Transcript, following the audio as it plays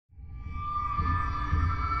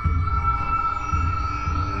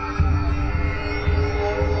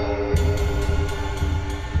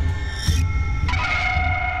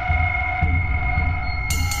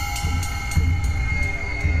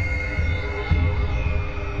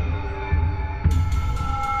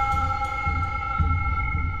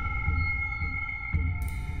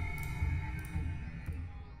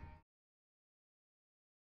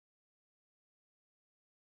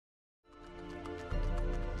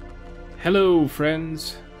Hello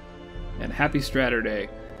friends, and happy Straturday.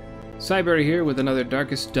 Psyberry here with another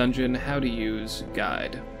Darkest Dungeon How to Use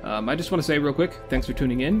guide. I just want to say real quick, thanks for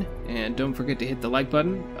tuning in, and don't forget to hit the like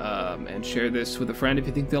button, and share this with a friend if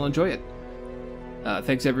you think they'll enjoy it.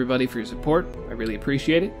 Thanks everybody for your support, I really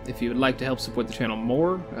appreciate it. If you would like to help support the channel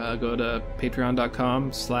more, go to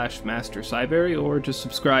patreon.com/masterpsyberry or just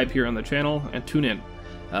subscribe here on the channel and tune in.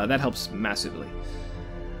 That helps massively.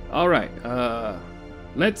 Alright,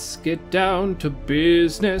 let's get down to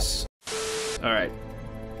business. Alright.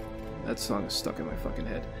 That song is stuck in my fucking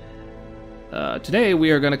head. Today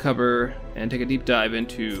we are going to cover and take a deep dive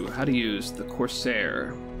into how to use the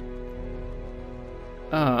Corsair.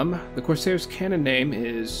 The Corsair's canon name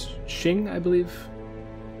is Xing, I believe.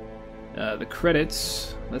 The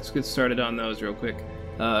credits, let's get started on those real quick.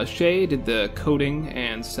 Shay did the coding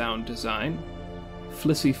and sound design.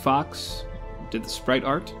 Flissy Fox did the sprite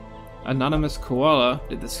art. Anonymous Koala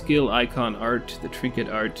did the skill icon art, the trinket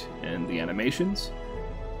art, and the animations.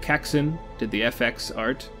 Caxon did the FX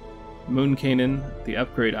art. Mooncanon, the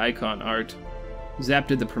upgrade icon art. Zap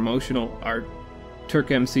did the promotional art. Turk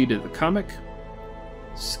MC did the comic.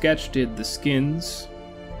 Sketch did the skins.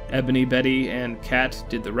 Ebony Betty and Cat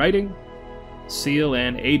did the writing. Seal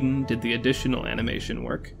and Aiden did the additional animation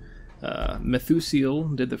work. Medusa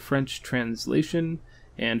did the French translation.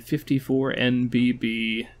 And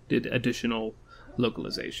 54NBB did additional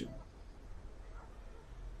localization.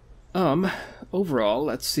 Overall,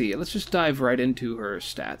 let's see. Let's just dive right into her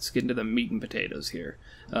stats, get into the meat and potatoes here.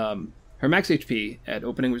 Her max HP at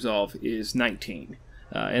opening resolve is 19,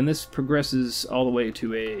 and this progresses all the way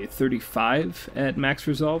to a 35 at max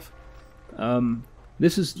resolve.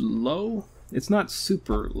 This is low. It's not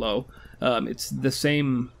super low. It's the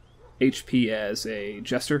same HP as a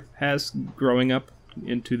Jester has growing up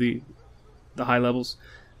into the high levels,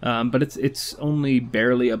 but it's only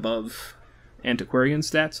barely above Antiquarian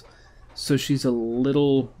stats, so she's a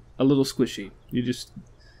little squishy. You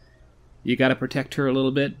gotta protect her a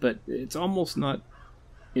little bit, but it's almost not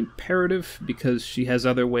imperative because she has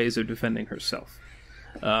other ways of defending herself.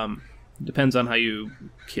 Depends on how you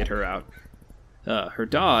kit her out. Her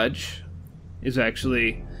dodge is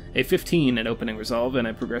actually a 15 at opening resolve, and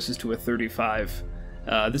it progresses to a 35.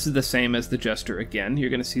 This is the same as the Jester again. You're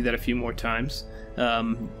going to see that a few more times.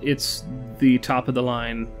 It's the top of the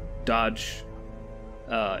line dodge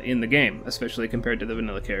in the game, especially compared to the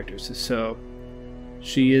vanilla characters. So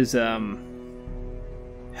she is hella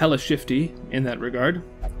shifty in that regard.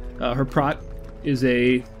 Her prot is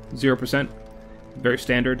a 0%, very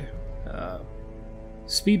standard.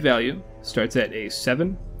 Speed value starts at a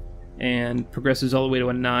 7 and progresses all the way to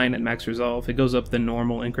a 9 at max resolve. It goes up the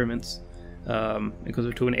normal increments. It goes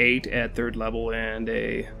up to an 8 at 3rd level and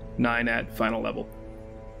a 9 at final level.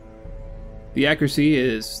 The accuracy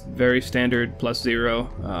is very standard, +0,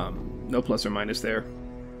 no plus or minus there.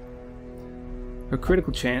 Her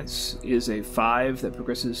critical chance is a 5 that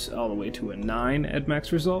progresses all the way to a 9 at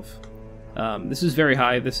max resolve. This is very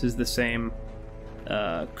high. This is the same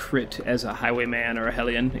crit as a Highwayman or a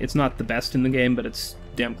Hellion. It's not the best in the game, but it's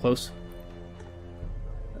damn close.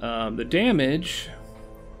 The damage...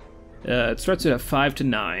 it starts at a 5 to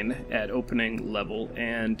 9 at opening level,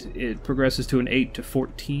 and it progresses to an 8 to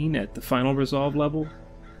 14 at the final resolve level.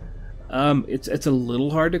 It's a little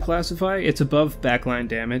hard to classify. It's above backline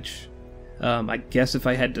damage. I guess if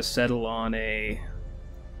I had to settle on a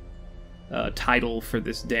title for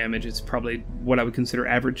this damage, it's probably what I would consider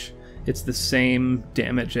average. It's the same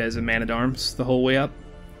damage as a Man-at-Arms the whole way up.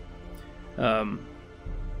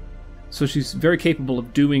 So she's very capable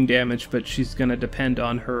of doing damage, but she's going to depend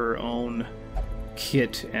on her own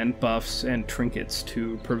kit and buffs and trinkets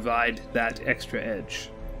to provide that extra edge.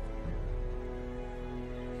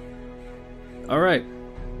 Alright,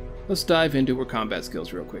 let's dive into her combat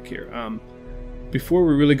skills real quick here. Before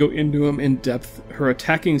we really go into them in depth, her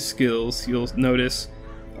attacking skills, you'll notice,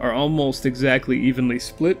 are almost exactly evenly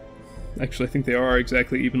split. Actually, I think they are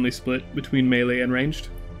exactly evenly split between melee and ranged.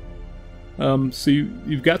 So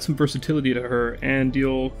you've got some versatility to her, and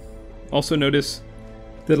you'll also notice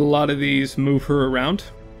that a lot of these move her around,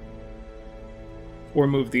 or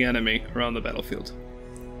move the enemy around the battlefield.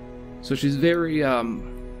 So she's very,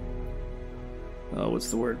 what's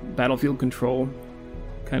the word? Battlefield control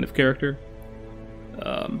kind of character.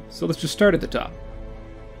 So let's just start at the top.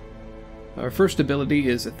 Our first ability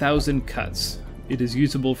is 1,000 Cuts. It is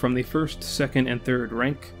usable from the 1st, 2nd, and 3rd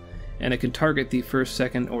rank, and it can target the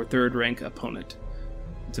 1st, 2nd, or 3rd rank opponent.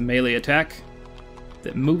 It's a melee attack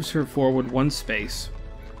that moves her forward 1 space,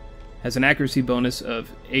 has an accuracy bonus of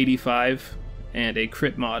 85, and a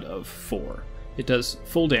crit mod of 4. It does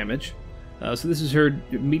full damage. So this is her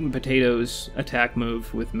meat and potatoes attack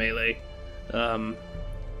move with melee.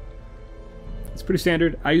 It's pretty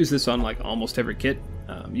standard. I use this on like almost every kit.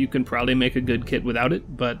 You can probably make a good kit without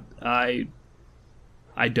it, but I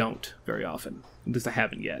don't very often, because I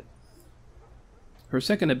haven't yet. Her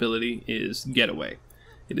second ability is Getaway.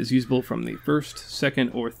 It is usable from the 1st,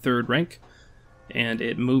 2nd, or 3rd rank, and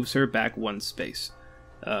it moves her back 1 space.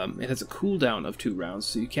 It has a cooldown of 2 rounds,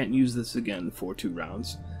 so you can't use this again for 2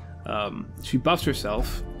 rounds. She buffs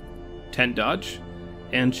herself 10 dodge,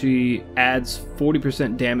 and she adds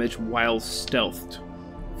 40% damage while stealthed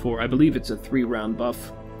for, I believe it's a 3-round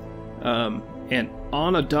buff. And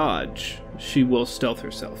on a dodge, she will stealth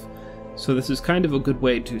herself. So this is kind of a good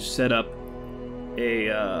way to set up a,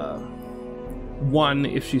 one,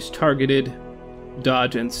 if she's targeted,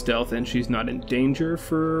 dodge and stealth, and she's not in danger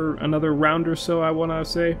for another round or so, I want to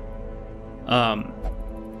say.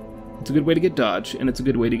 It's a good way to get dodge, and it's a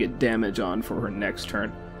good way to get damage on for her next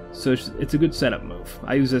turn. So it's a good setup move.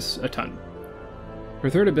 I use this a ton. Her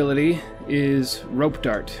third ability is Rope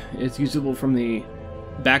Dart. It's usable from the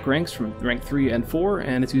back ranks, from rank 3 and 4,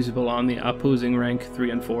 and it's usable on the opposing rank 3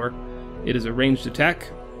 and 4. It is a ranged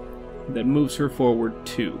attack that moves her forward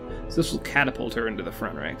 2. So this will catapult her into the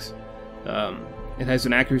front ranks. It has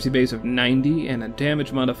an accuracy base of 90 and a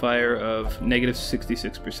damage modifier of negative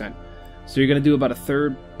 66%. So you're going to do about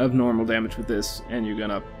 1/3 of normal damage with this, and you're going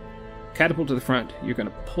to catapult to the front. You're going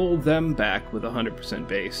to pull them back with 100%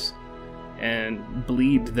 base, and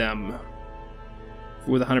bleed them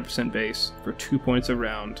with 100% base for 2 points a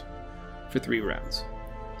round for 3 rounds.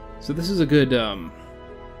 So this is a good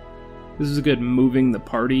moving the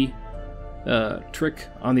party trick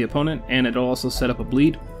on the opponent, and it'll also set up a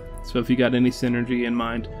bleed. So if you got any synergy in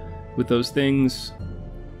mind with those things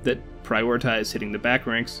that prioritize hitting the back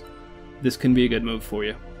ranks, this can be a good move for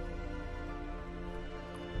you.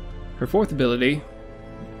 Her fourth ability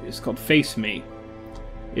is called Face Me.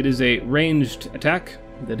 It is a ranged attack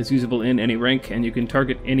that is usable in any rank, and you can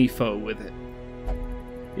target any foe with it.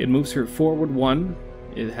 It moves her forward 1.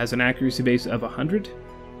 It has an accuracy base of 100.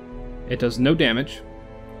 It does no damage.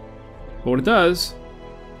 But what it does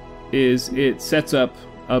is it sets up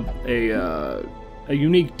a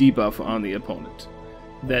unique debuff on the opponent,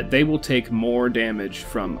 that they will take more damage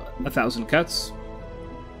from 1,000 cuts,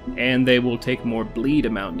 and they will take more bleed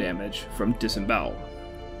amount damage from disembowel.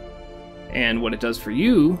 And what it does for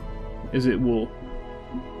you is it will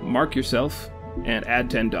mark yourself and add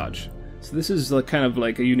 10 dodge. So this is kind of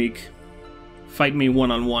like a unique fight me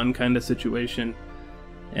one-on-one kind of situation,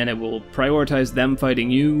 and it will prioritize them fighting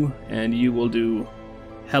you, and you will do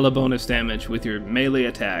hella bonus damage with your melee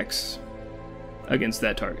attacks against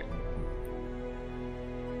that target.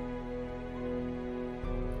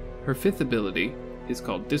 Her fifth ability is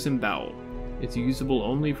called Disembowel. It's usable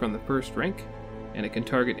only from the 1st rank, and it can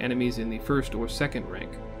target enemies in the 1st or 2nd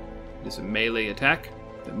rank. It is a melee attack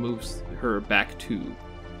that moves her back 2.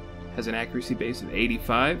 Has an accuracy base of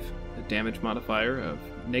 85, a damage modifier of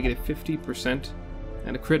negative 50%,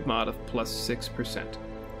 and a crit mod of plus 6%.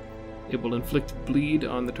 It will inflict bleed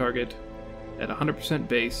on the target at 100%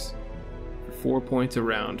 base for 4 points a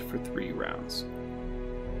round for 3 rounds.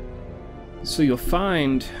 So you'll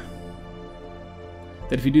find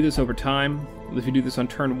that if you do this over time, if you do this on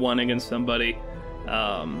turn 1 against somebody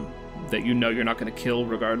that you know you're not going to kill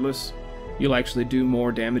regardless, you'll actually do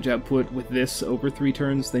more damage output with this over 3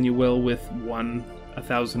 turns than you will with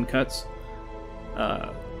 1,000 cuts.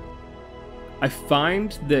 I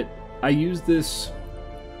find that I use this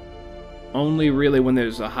only really when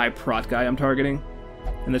there's a high prot guy I'm targeting,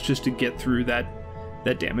 and that's just to get through that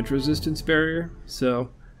damage resistance barrier. So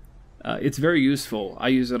it's very useful. I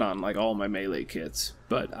use it on like all my melee kits,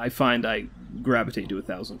 but I find I gravitate to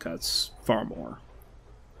 1,000 cuts far more.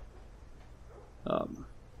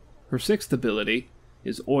 Her sixth ability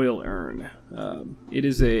is Oil Urn. It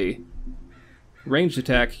is a ranged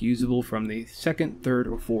attack usable from the 2nd, 3rd,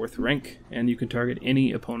 or 4th rank, and you can target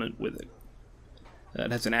any opponent with it.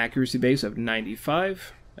 It has an accuracy base of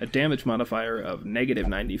 95, a damage modifier of negative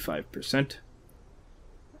 95%,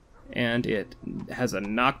 and it has a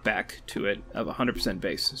knockback to it of 100%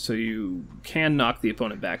 base, so you can knock the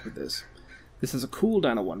opponent back with this. This has a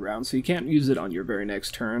cooldown of 1 round, so you can't use it on your very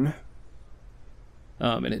next turn.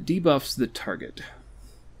 And it debuffs the target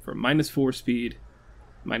for -4 speed,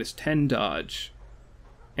 -10 dodge,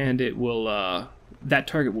 and it will that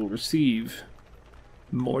target will receive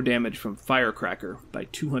more damage from Firecracker by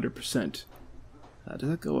 200%. Does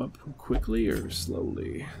that go up quickly or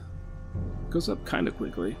slowly? It goes up kind of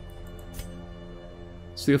quickly.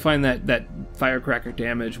 So you'll find that Firecracker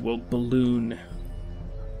damage will balloon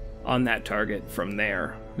on that target from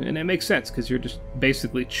there. And it makes sense, because you're just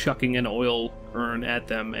basically chucking an oil urn at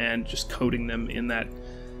them and just coating them in that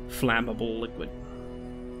flammable liquid.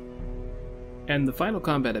 And the final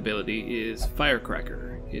combat ability is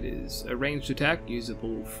Firecracker. It is a ranged attack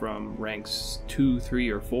usable from ranks 2, 3,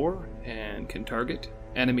 or 4, and can target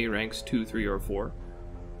enemy ranks 2, 3, or 4.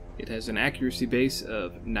 It has an accuracy base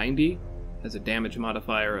of 90, has a damage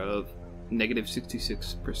modifier of negative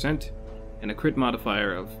 66%, and a crit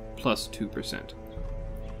modifier of plus 2%.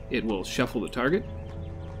 It will shuffle the target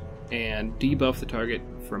and debuff the target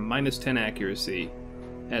for minus 10 accuracy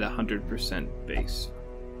at 100% base.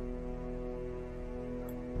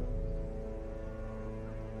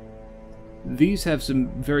 These have some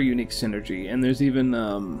very unique synergy, and there's even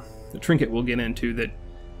a trinket we'll get into that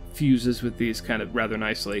fuses with these kind of rather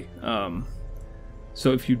nicely.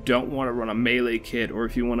 So if you don't want to run a melee kit, or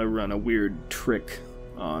if you want to run a weird trick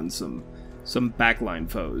on some backline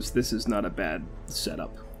foes, this is not a bad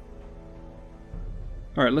setup.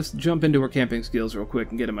 Alright, let's jump into her camping skills real quick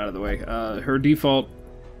and get them out of the way. Her default,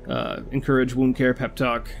 Encourage, Wound Care, Pep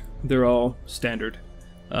Talk, they're all standard.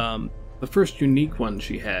 The first unique one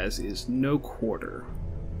she has is No Quarter.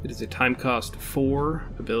 It is a time cost 4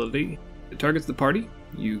 ability. It targets the party.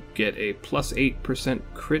 You get a plus 8%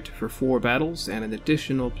 crit for 4 battles, and an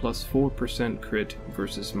additional plus 4% crit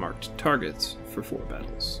versus marked targets for 4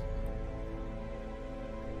 battles.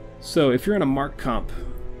 So if you're in a marked comp,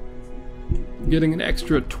 getting an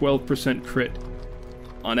extra 12% crit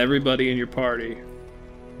on everybody in your party,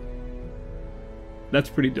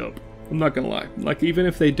 that's pretty dope. I'm not gonna lie. Like, even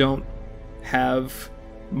if they don't have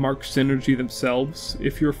marked synergy themselves,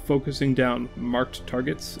 if you're focusing down marked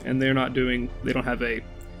targets and they don't have a,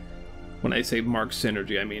 when I say marked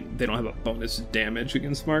synergy, I mean they don't have a bonus damage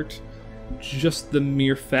against marked, just the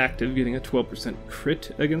mere fact of getting a 12%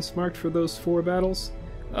 crit against marked for those 4 battles,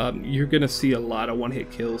 you're gonna see a lot of one-hit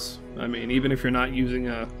kills. I mean, even if you're not using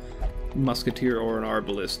a musketeer or an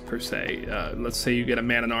arbalist per se, let's say you get a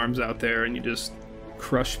man-at-arms out there and you just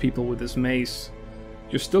crush people with this mace,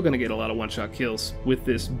 you're still going to get a lot of one-shot kills with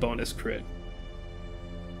this bonus crit.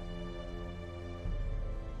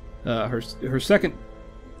 Her second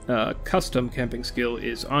custom camping skill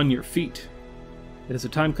is On Your Feet. It has a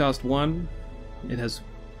time cost 1.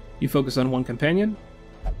 You focus on 1 companion,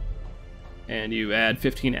 and you add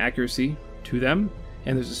 15 accuracy to them,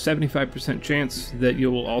 and there's a 75% chance that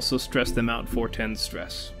you will also stress them out for 10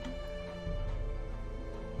 stress.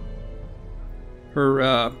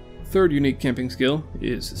 Her third unique camping skill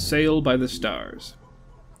is Sail by the Stars.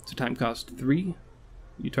 It's a time cost 3.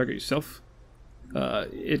 You target yourself.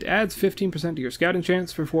 It adds 15% to your scouting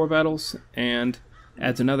chance for 4 battles, and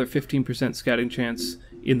adds another 15% scouting chance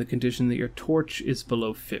in the condition that your torch is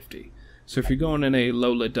below 50. So if you're going in a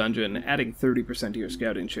low-lit dungeon, adding 30% to your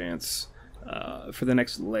scouting chance for the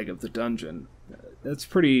next leg of the dungeon, that's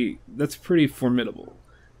pretty formidable.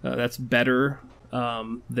 That's better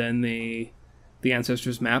than the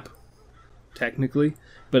Ancestors map, technically,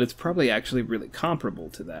 but it's probably actually really comparable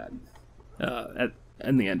to that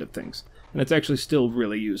in the end of things. And it's actually still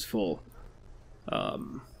really useful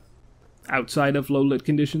outside of low-lit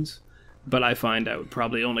conditions, but I find I would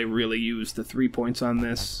probably only really use the 3 points on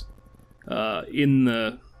this in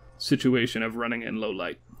the situation of running in low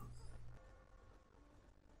light.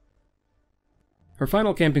 Her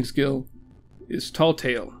final camping skill is Tall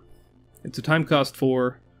Tale. It's a time cost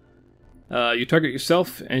 4. You target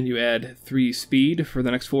yourself, and you add 3 speed for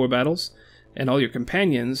the next 4 battles, and all your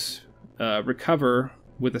companions recover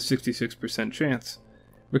with a 66% chance.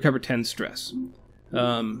 Recover 10 stress.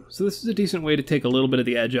 So this is a decent way to take a little bit of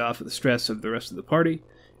the edge off of the stress of the rest of the party,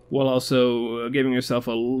 while also giving yourself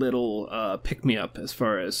a little pick-me-up as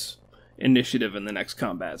far as initiative in the next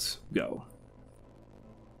combats go.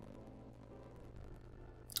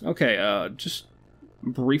 Okay, just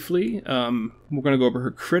briefly, we're going to go over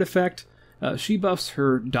her crit effect. She buffs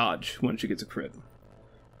her dodge when she gets a crit.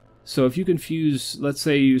 So if you can fuse, let's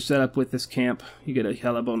say you set up with this camp, you get a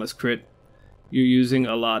hella bonus crit, you're using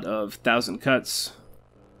a lot of 1000 Cuts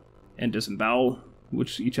and Disembowel,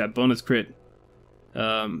 which each have bonus crit,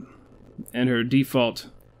 and her default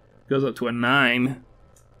goes up to a 9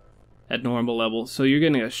 at normal level, so you're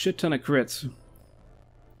getting a shit ton of crits,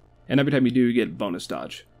 and every time you do, you get bonus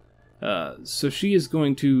dodge. So she is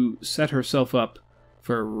going to set herself up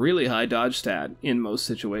for a really high dodge stat in most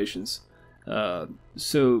situations.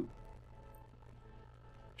 So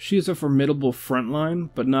she is a formidable frontline,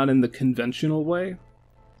 but not in the conventional way.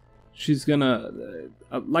 She's gonna,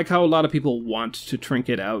 like how a lot of people want to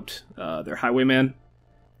trinket out their Highwayman,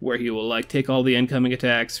 where he will like take all the incoming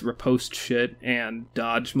attacks, riposte shit, and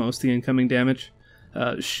dodge most of the incoming damage.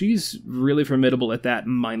 She's really formidable at that,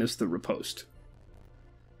 minus the riposte.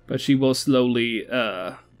 But she will slowly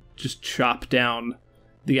just chop down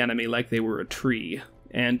the enemy like they were a tree,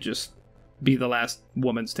 and just be the last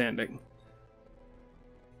woman standing.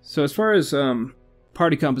 So as far as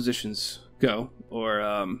party compositions go, or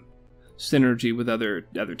synergy with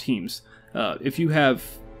other teams, if you have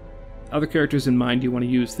other characters in mind you want to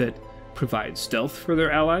use that provide stealth for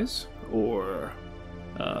their allies, or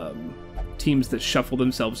teams that shuffle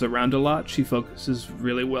themselves around a lot, she focuses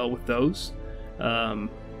really well with those.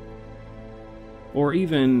 Or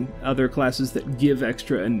even other classes that give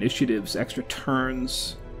extra initiatives, extra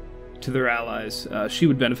turns to their allies. She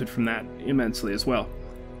would benefit from that immensely as well.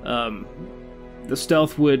 The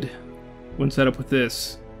stealth would, when set up with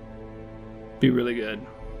this, be really good.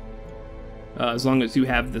 As long as you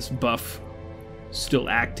have this buff still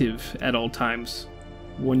active at all times.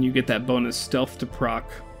 When you get that bonus stealth to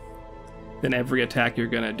proc, then every attack you're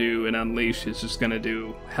going to do and unleash is just going to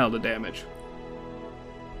do hell of damage.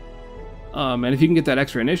 And if you can get that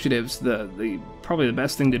extra initiatives, probably the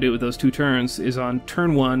best thing to do with those 2 turns is on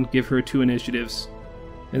turn 1, give her 2 initiatives,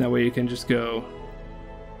 and that way you can just go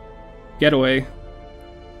get away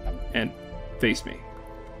and face me.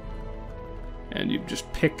 And you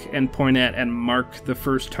just pick and point at and mark the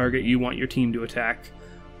first target you want your team to attack,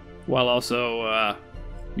 while also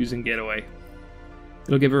using get away.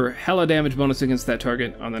 It'll give her hella damage bonus against that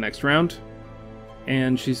target on the next round,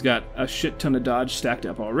 and she's got a shit ton of dodge stacked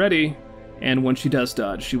up already, and when she does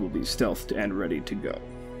dodge, she will be stealthed and ready to go.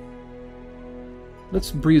 Let's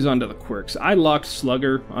breeze on to the quirks. I locked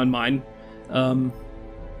Slugger on mine.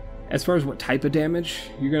 As far as what type of damage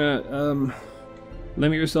you're gonna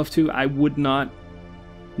limit yourself to, I would not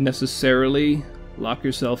necessarily lock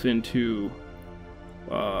yourself into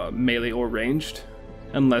melee or ranged,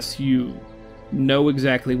 unless you know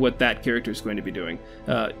exactly what that character is going to be doing.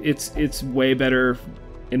 It's way better,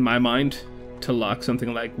 in my mind, to lock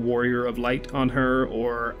something like Warrior of Light on her,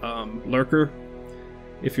 or Lurker,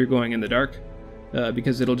 if you're going in the dark,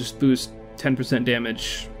 because it'll just boost 10%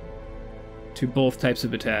 damage to both types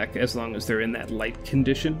of attack as long as they're in that light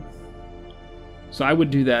condition. So I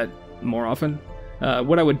would do that more often.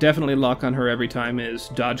 What I would definitely lock on her every time is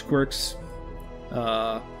dodge quirks.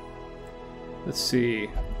 Let's see.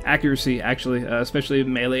 Accuracy, actually, especially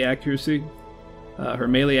melee accuracy. Her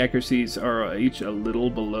melee accuracies are each a little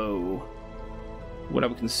below what I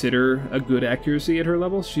would consider a good accuracy at her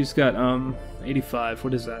level. She's got 85.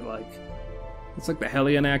 What is that like? It's like the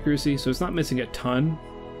Hellion accuracy, so it's not missing a ton,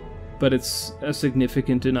 but it's a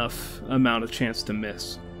significant enough amount of chance to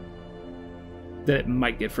miss that it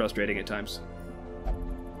might get frustrating at times.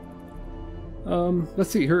 Let's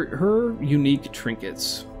see, her unique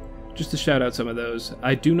trinkets. Just to shout out some of those.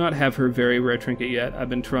 I do not have her very rare trinket yet. I've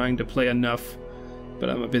been trying to play enough, but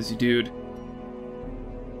I'm a busy dude.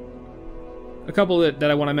 A couple that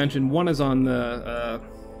I want to mention. One is on the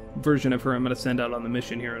version of her I'm going to send out on the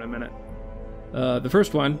mission here in a minute. The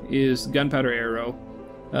first one is Gunpowder Arrow.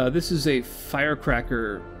 This is a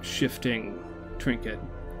firecracker shifting trinket.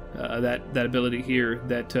 That ability here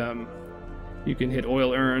that you can hit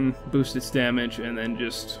Oil Urn, boost its damage, and then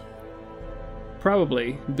just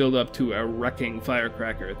probably build up to a wrecking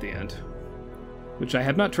firecracker at the end, which I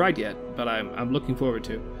have not tried yet, but I'm looking forward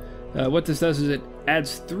to. What this does is it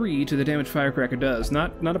adds 3 to the damage firecracker does,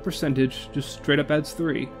 not a percentage, just straight up adds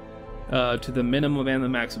 3 to the minimum and the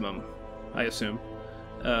maximum, I assume.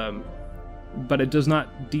 But it does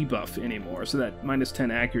not debuff anymore, so that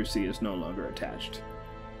 -10 accuracy is no longer attached.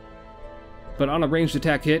 But on a ranged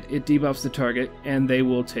attack hit, it debuffs the target, and they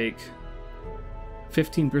will take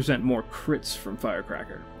 15% more crits from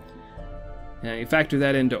Firecracker. And you factor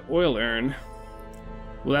that into Oil Urn,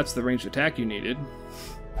 well, that's the ranged attack you needed.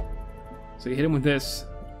 So you hit him with this,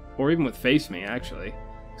 or even with Face Me, actually,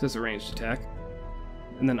 because it's a ranged attack.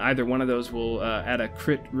 And then either one of those will add a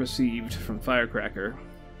crit received from Firecracker,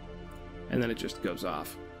 and then it just goes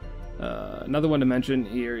off. Another one to mention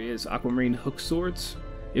here is Aquamarine Hook Swords.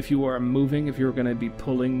 If you are moving, if you're going to be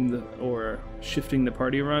pulling or shifting the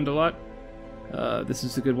party around a lot, this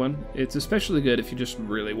is a good one. It's especially good if you just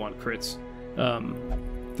really want crits.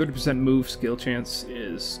 30% move skill chance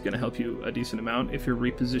is going to help you a decent amount if you're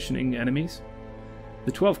repositioning enemies.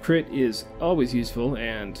 The 12 crit is always useful,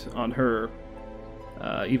 and on her,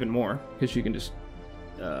 even more, because you can just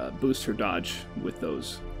boost her dodge with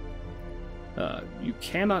those. You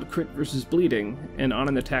cannot crit versus bleeding, and on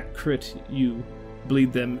an attack crit, you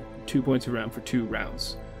bleed them 2 points around for 2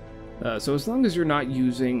 rounds. So as long as you're not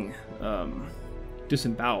using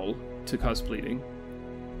Disembowel to cause bleeding,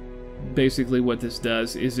 basically what this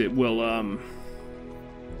does is it will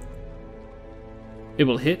It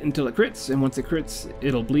will hit until it crits, and once it crits,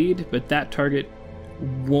 it'll bleed, but that target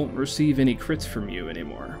won't receive any crits from you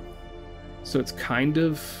anymore. So it's kind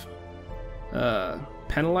of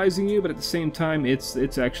penalizing you, but at the same time,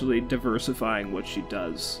 it's actually diversifying what she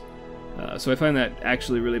does. So I find that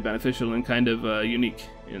actually really beneficial and kind of unique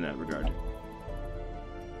in that regard.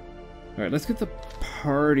 Alright, let's get the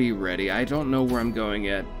party ready. I don't know where I'm going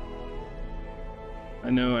yet. I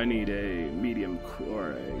know I need a medium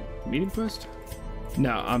or a medium quest?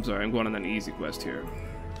 No, I'm sorry, I'm going on an easy quest here.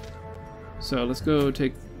 So let's go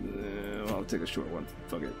take... well, I'll take a short one.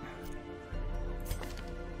 Fuck it.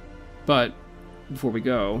 But before we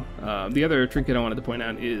go, the other trinket I wanted to point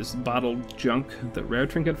out is Bottled Junk, the rare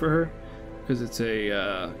trinket for her, because it's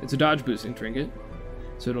a dodge boosting trinket,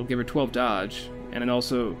 so it'll give her 12 dodge, and it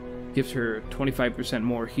also gives her 25%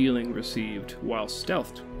 more healing received while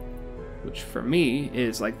stealthed, which for me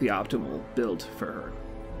is like the optimal build for her.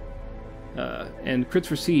 And crits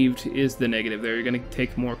received is the negative there. You're going to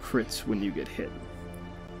take more crits when you get hit,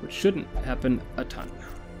 which shouldn't happen a ton.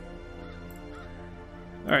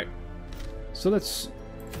 Alright, so let's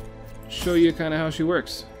show you kind of how she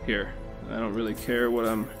works here. I don't really care what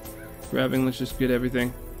I'm grabbing, let's just get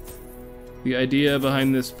everything. The idea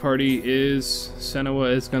behind this party is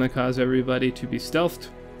Senua is going to cause everybody to be stealthed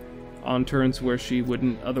on turns where she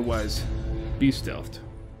wouldn't otherwise be stealthed.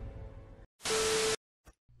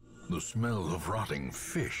 The smell of rotting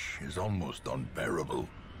fish is almost unbearable.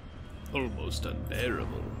 Almost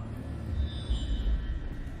unbearable.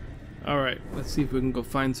 Alright, let's see if we can go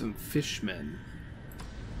find some fishmen.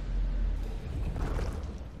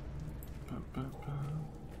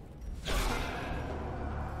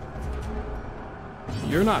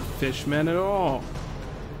 You're not fishmen at all.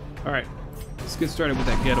 Alright, let's get started with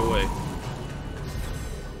that getaway.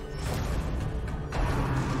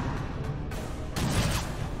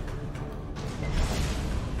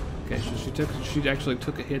 Okay, so she actually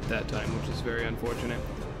took a hit that time, which is very unfortunate.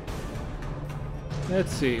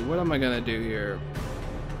 Let's see, what am I gonna do here?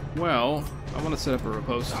 Well, I want to set up a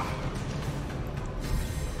riposte.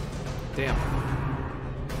 Damn.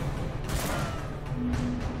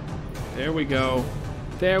 There we go.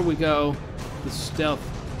 There we go. The stealth.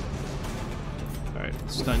 Alright,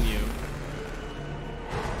 stun you.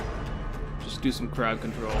 Just do some crowd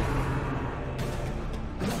control.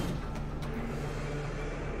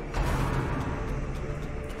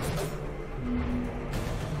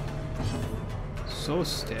 So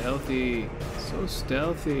stealthy. So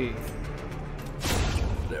stealthy.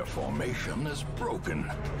 Their formation is broken.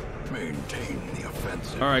 Maintain the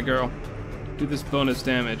offensive. Alright, girl. Do this bonus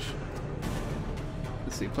damage.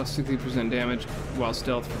 Let's see, plus 60% damage while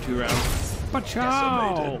stealth for 2 rounds.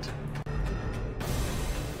 Pachow!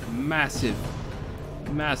 Massive.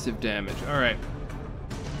 Massive damage. Alright.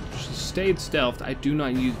 She stayed stealthed. I do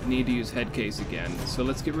not need to use headcase again. So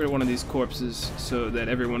let's get rid of one of these corpses so that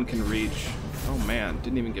everyone can reach. Oh man,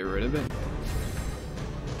 didn't even get rid of it.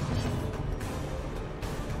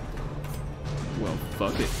 Well,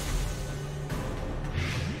 fuck it.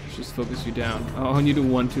 Let's just focus you down. Oh, and you do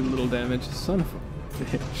 1 too little damage. Son of a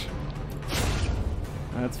bitch.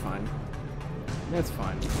 That's fine. That's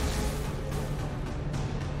fine.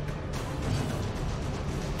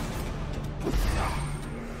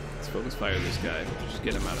 Let's focus fire this guy. Just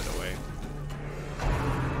get him out of the way.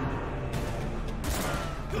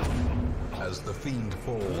 As the fiend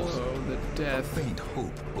falls, oh, the death. faint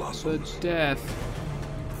hope blossoms. The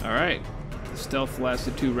death. Alright. The stealth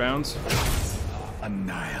lasted 2 rounds.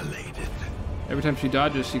 Annihilated. Every time she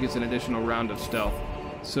dodges, she gets an additional round of stealth.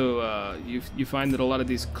 So you find that a lot of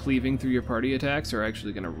these cleaving through your party attacks are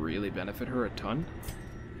actually going to really benefit her a ton.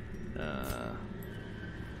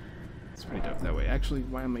 It's pretty tough that way. Actually,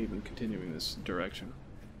 why am I even continuing this direction?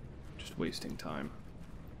 Just wasting time.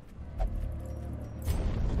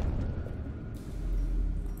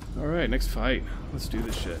 Alright, next fight. Let's do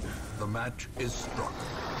this shit. The match is struck.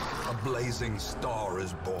 A blazing star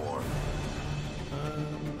is born.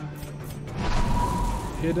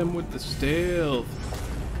 Hit him with the stealth.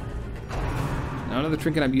 Now another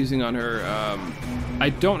trinket I'm using on her, I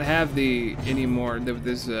don't have the anymore.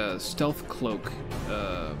 There's a stealth cloak.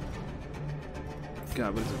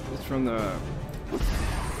 God, what is it? It's from the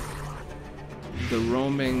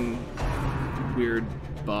roaming weird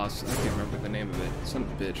boss. I can't remember the name of it. Son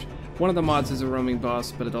of a bitch. One of the mods is a roaming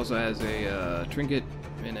boss, but it also has a trinket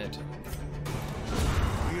in it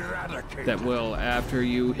that will, after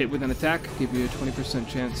you hit with an attack, give you a 20%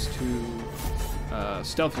 chance to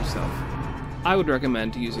stealth yourself. I would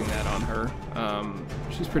recommend using that on her.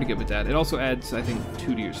 She's pretty good with that. It also adds, I think,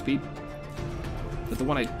 2 to your speed. But the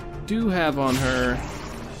one I do have on her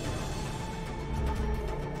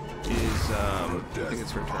I think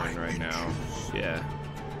it's her turn right now. Yeah.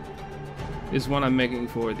 Is one I'm making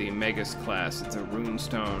for the Magus class. It's a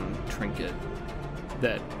runestone trinket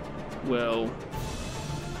that will,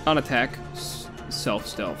 on attack,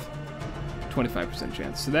 self-stealth. 25%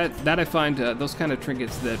 chance. So that I find those kind of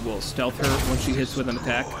trinkets that will stealth her when she hits with an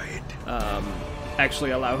attack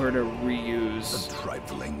actually allow her to reuse A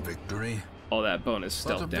trifling victory, all that bonus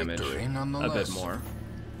stealth damage a bit more.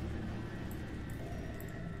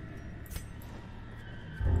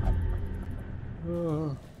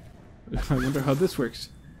 I wonder how this works.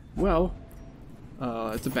 Well,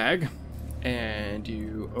 it's a bag, and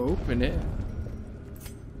you open it.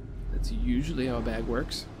 That's usually how a bag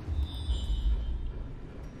works.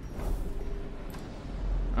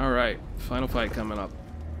 Alright, final fight coming up.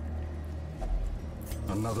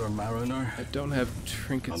 another mariner, I don't have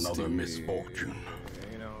trinkets. another misfortune.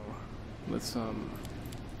 You know, let's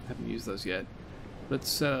haven't used those yet. Let's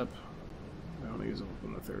set up. I want to use them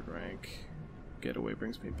on the 3rd rank. Getaway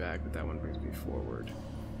brings me back, but that one brings me forward.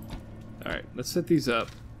 Alright, let's set these up,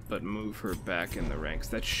 but move her back in the ranks.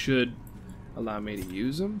 That should allow me to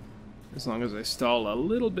use them, as long as I stall a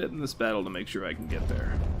little bit in this battle to make sure I can get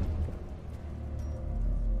there.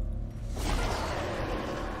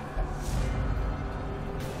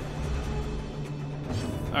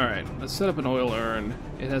 Alright, let's set up an oil urn.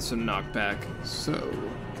 It has some knockback, so...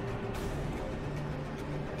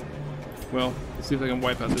 Well, let's see if I can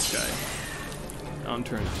wipe out this guy on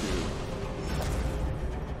turn 2.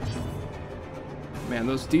 Man,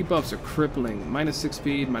 those debuffs are crippling. -6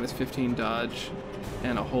 speed, -15 dodge,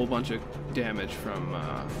 and a whole bunch of damage from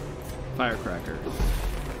Firecracker.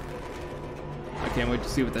 I can't wait to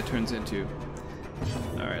see what that turns into.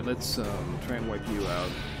 Alright, let's try and wipe you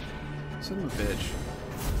out. Son of a bitch.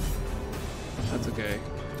 That's okay.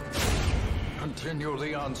 Continue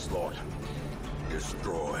the onslaught.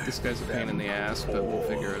 Destroy. This guy's a pain in the ass, but we'll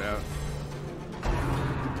figure it out.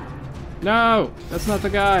 No! That's not the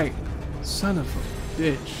guy! Son of a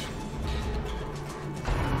bitch.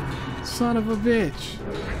 Son of a bitch.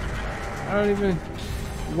 I don't even...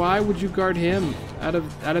 Why would you guard him? Out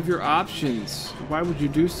of your options. Why would you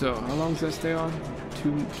do so? How long does that stay on?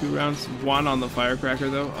 Two rounds? 1 on the Firecracker,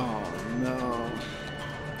 though? Oh, no.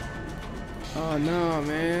 Oh, no,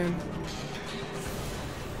 man.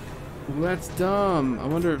 Well, that's dumb. I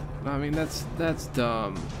wonder... I mean, that's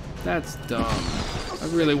dumb. That's dumb. I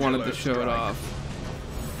really wanted to show it off.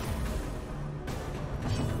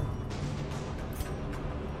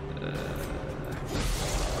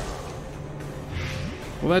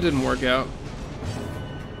 Well, that didn't work out.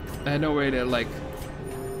 I had no way to, like,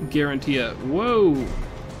 guarantee a... Whoa!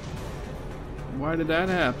 Why did that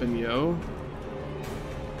happen, yo?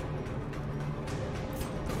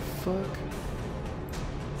 The fuck?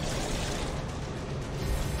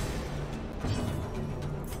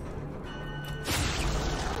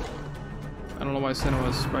 I don't know why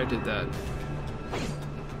Senua's sprite did that.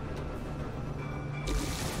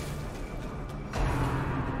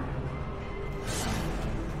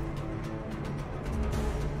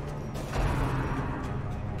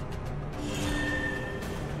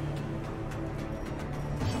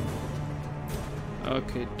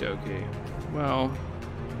 Okay, dokie. Well,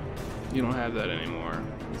 you don't have that anymore.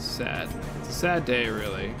 It's sad. It's a sad day,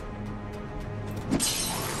 really. It's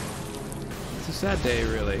a sad day,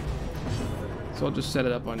 really. So I'll just set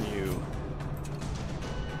it up on you.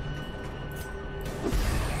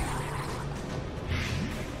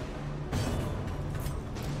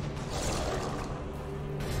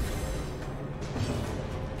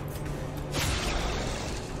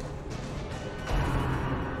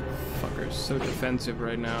 Fucker's so defensive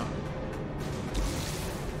right now.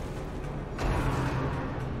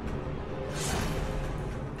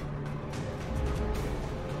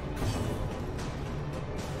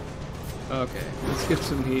 Okay, let's get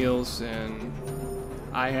some heals, and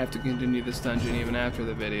I have to continue this dungeon even after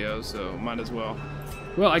the video, so might as well.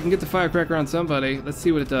 Well, I can get the Firecracker on somebody. Let's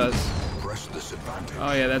see what it does. Press this advantage.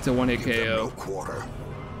 Oh yeah, that's a 1-hit KO. No quarter.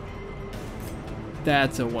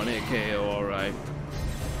 That's a 1-hit KO, alright.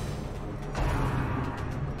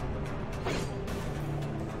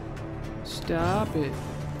 Stop it.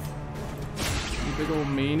 You big old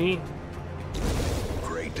meanie.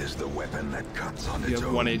 Great is the weapon that cuts on You its have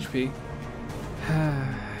own. 1 HP.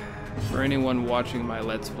 For anyone watching my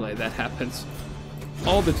Let's Play, that happens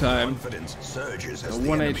all the time. Confidence surges The as the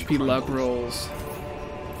 1 enemy HP luck crumbles. rolls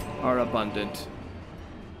are abundant.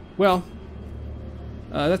 Well,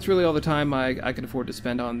 that's really all the time I can afford to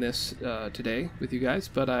spend on this today with you guys,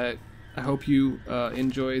 but I hope you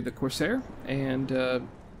enjoy the Corsair, and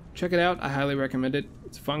check it out. I highly recommend it.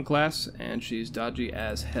 It's a fun class, and she's dodgy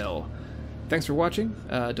as hell. thanks for watching.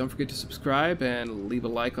 Don't forget to subscribe and leave a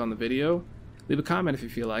like on the video. Leave a comment if you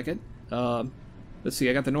feel like it. Let's see,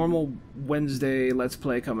 I got the normal Wednesday Let's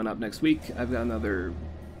Play coming up next week. I've got another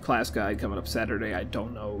class guide coming up Saturday. I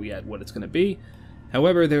don't know yet what it's going to be.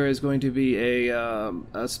 However, there is going to be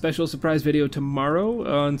a special surprise video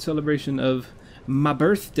tomorrow in celebration of my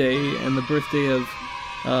birthday and the birthday of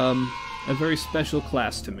a very special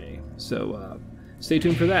class to me. So stay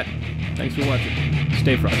tuned for that. Thanks for watching.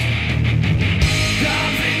 Stay frosty.